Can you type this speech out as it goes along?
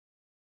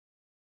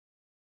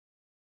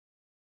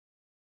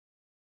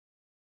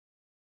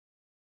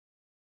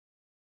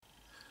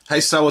Hey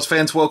Star Wars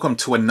fans, welcome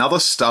to another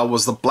Star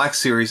Wars The Black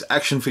Series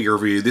action figure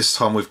review. This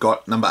time we've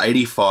got number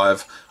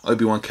 85,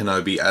 Obi-Wan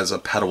Kenobi as a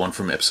Padawan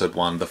from Episode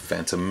 1, The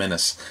Phantom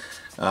Menace.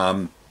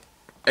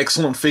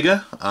 Excellent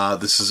figure. I'm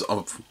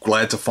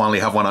glad to finally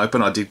have one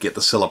open. I did get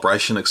the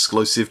Celebration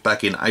exclusive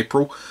back in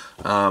April.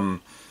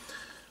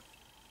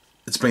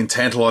 It's been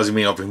tantalising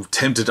me. I've been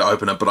tempted to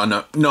open it, but I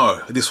know,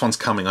 no, this one's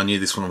coming. I knew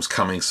this one was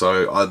coming,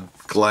 so I'm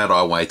glad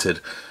I waited.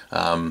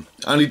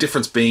 Only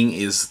difference being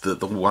is that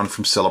the one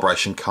from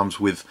Celebration comes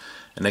with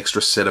an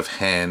extra set of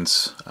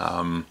hands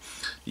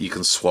you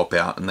can swap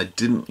out, and they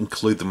didn't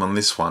include them on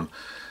this one,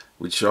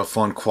 which I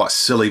find quite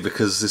silly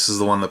because this is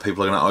the one that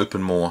people are going to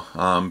open more.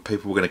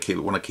 People are going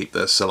to want to keep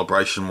the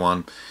Celebration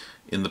one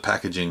in the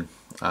packaging.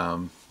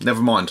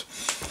 Never mind.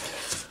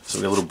 So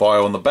we got a little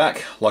bio on the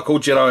back. Like all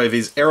Jedi of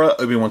his era,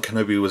 Obi-Wan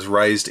Kenobi was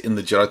raised in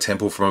the Jedi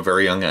Temple from a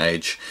very young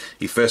age.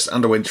 He first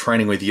underwent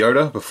training with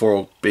Yoda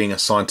before being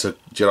assigned to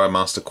Jedi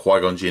Master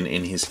Qui-Gon Jinn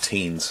in his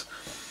teens.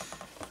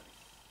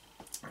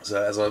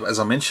 So as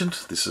I mentioned,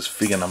 this is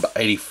figure number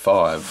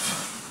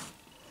 85.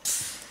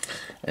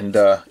 And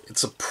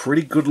it's a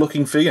pretty good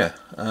looking figure.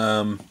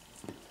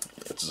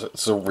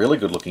 It's a really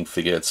good looking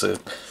figure. It's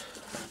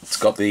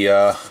got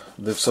the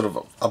they've sort of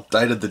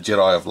updated the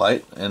Jedi of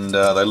late, and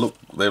they look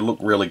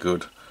really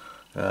good.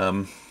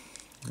 I've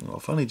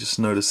only just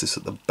noticed this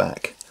at the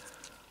back.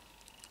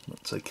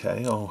 That's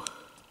okay. Oh,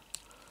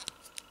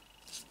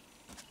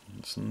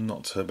 it's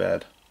not so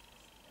bad.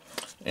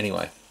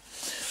 Anyway,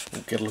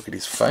 we'll get a look at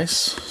his face.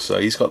 So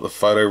he's got the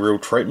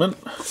photoreal treatment,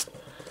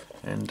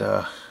 and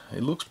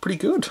it looks pretty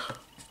good.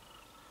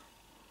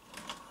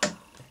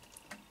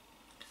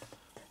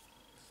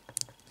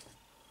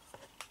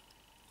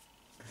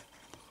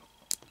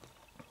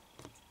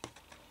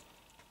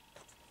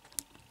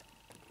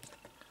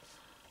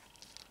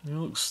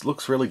 It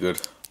looks really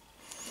good.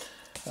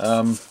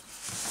 I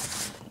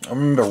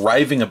remember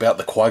raving about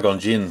the Qui-Gon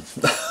Jinn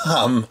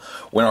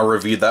when I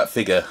reviewed that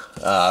figure.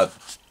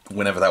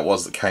 Whenever that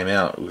was that came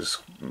out,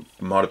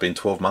 might have been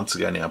 12 months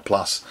ago now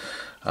plus.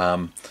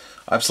 I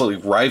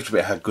absolutely raved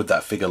about how good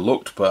that figure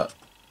looked, but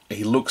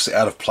he looks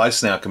out of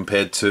place now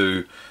compared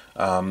to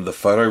the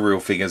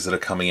photoreal figures that are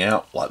coming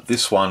out, like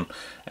this one.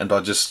 And I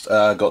just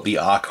got the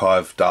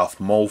Archive Darth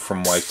Maul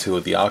from Wave 2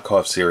 of the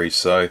Archive series,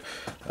 so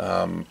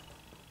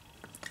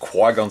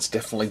Qui-Gon's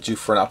definitely due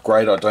for an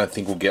upgrade. I don't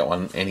think we'll get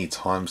one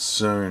anytime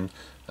soon.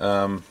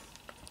 Yeah,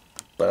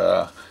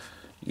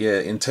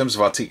 in terms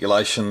of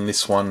articulation,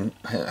 this one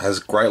has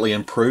greatly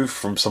improved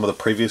from some of the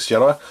previous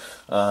Jedi.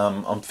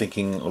 I'm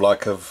thinking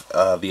like of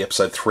the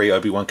Episode 3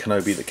 Obi-Wan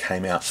Kenobi that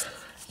came out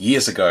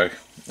years ago.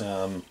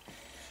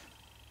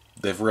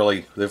 They've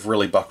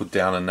really buckled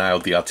down and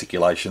nailed the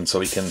articulation, so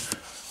we can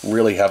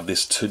really have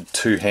this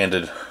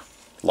two-handed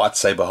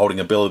lightsaber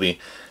holding ability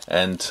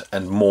and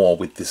more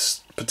with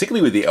this,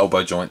 particularly with the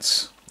elbow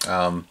joints.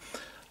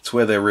 It's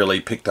where they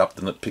really picked up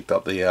the picked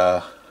up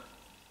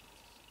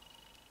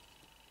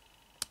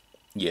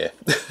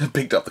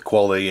the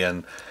quality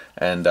and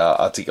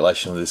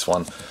articulation of this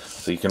one.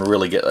 So you can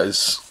really get a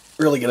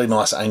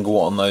nice angle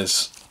on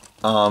those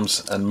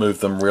arms and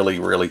move them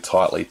really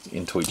tightly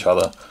into each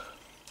other,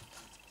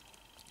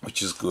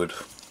 which is good.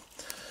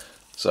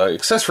 So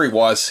accessory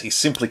wise, he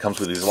simply comes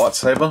with his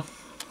lightsaber,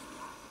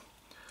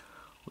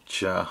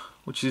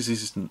 which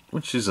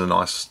is a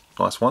nice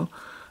one.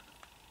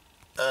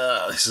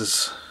 This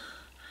is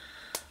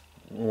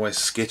always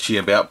sketchy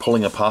about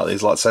pulling apart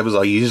these lightsabers.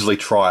 I usually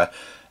try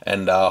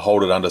and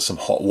hold it under some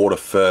hot water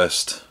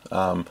first,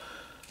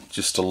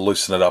 just to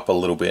loosen it up a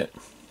little bit,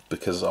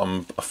 because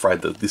I'm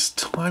afraid that this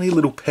tiny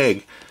little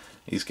peg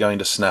is going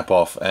to snap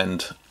off,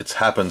 and it's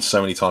happened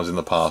so many times in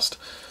the past.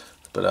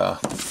 But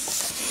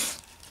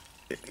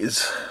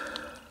it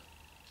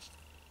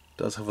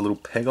does have a little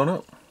peg on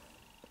it.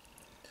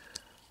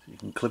 You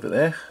can clip it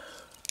there.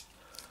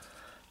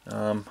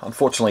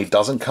 Unfortunately, it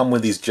doesn't come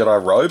with his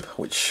Jedi robe,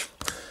 which,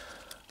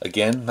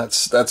 again,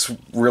 that's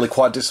really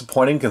quite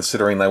disappointing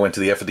considering they went to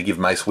the effort to give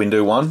Mace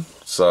Windu one.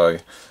 So,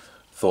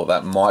 thought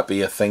that might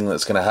be a thing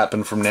that's going to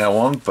happen from now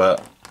on,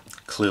 but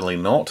clearly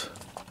not.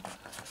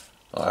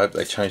 I hope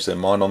they change their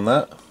mind on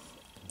that.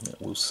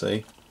 We'll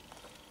see.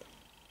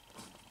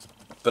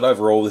 But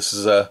overall, it's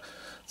a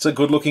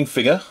good looking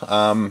figure.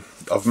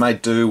 I've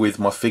made do with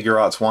my Figure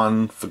Arts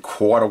one for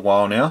quite a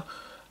while now.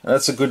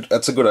 That's a good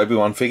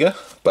Obi-Wan figure,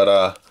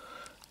 but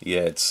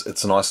yeah,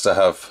 it's nice to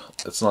have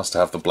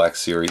the Black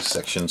Series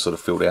section sort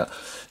of filled out.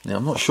 Now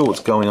I'm not sure what's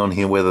going on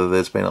here, whether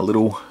there's been a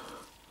little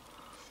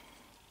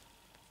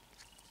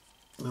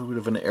bit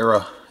of an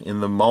error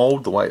in the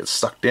mold, the way it's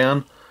stuck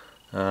down.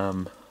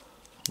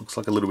 Looks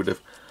like a little bit of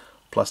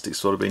plastic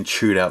sort of been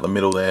chewed out the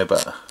middle there,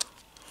 but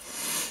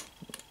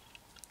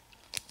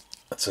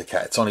that's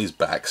okay. It's on his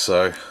back,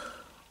 so it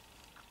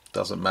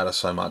doesn't matter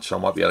so much. I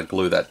might be able to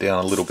glue that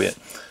down a little bit.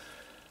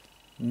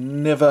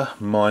 Never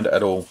mind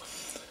at all.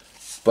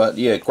 But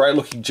yeah, great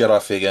looking Jedi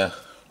figure.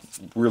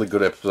 Really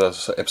good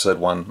episode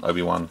 1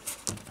 Obi-Wan.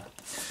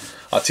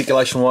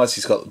 Articulation wise,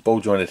 he's got the ball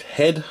jointed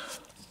head.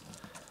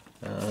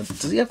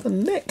 Does he have the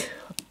neck?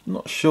 I'm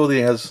not sure that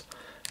he has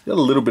Got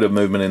a little bit of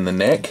movement in the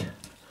neck.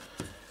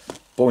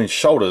 Ball hinge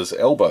shoulders,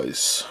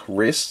 elbows,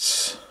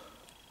 wrists.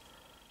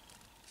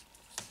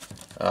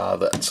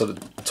 That sort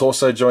of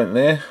torso joint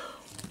there.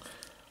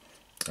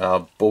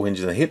 Ball hinge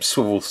in the hips,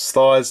 swivel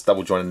thighs,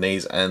 double jointed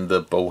knees, and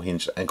the ball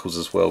hinge ankles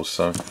as well.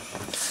 So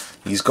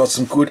he's got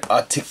some good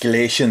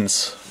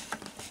articulations.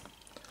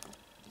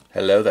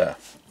 Hello there.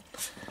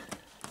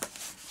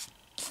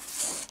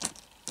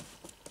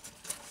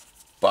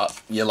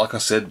 But yeah, like I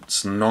said,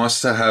 it's nice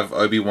to have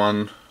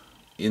Obi-Wan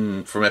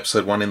from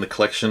episode 1 in the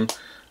collection.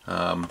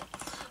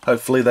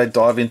 Hopefully they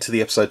dive into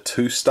the episode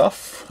 2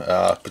 stuff,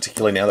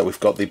 particularly now that we've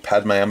got the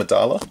Padme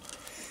Amidala.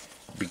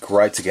 It'd be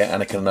great to get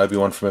Anakin and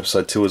Obi-Wan from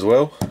episode 2 as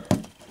well.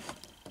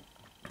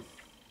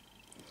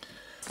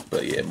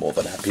 But yeah, more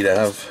than happy to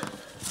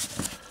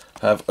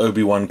have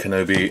Obi-Wan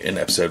Kenobi in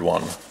episode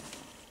 1.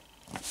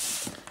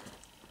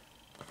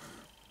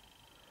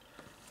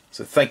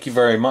 So thank you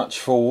very much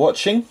for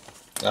watching.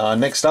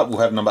 Next up we'll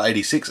have number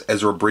 86,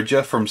 Ezra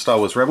Bridger from Star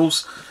Wars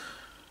Rebels.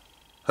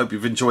 Hope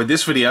you've enjoyed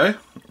this video.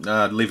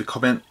 Leave a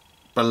comment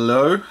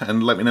below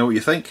and let me know what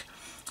you think.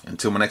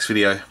 Until my next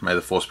video, may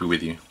the Force be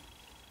with you.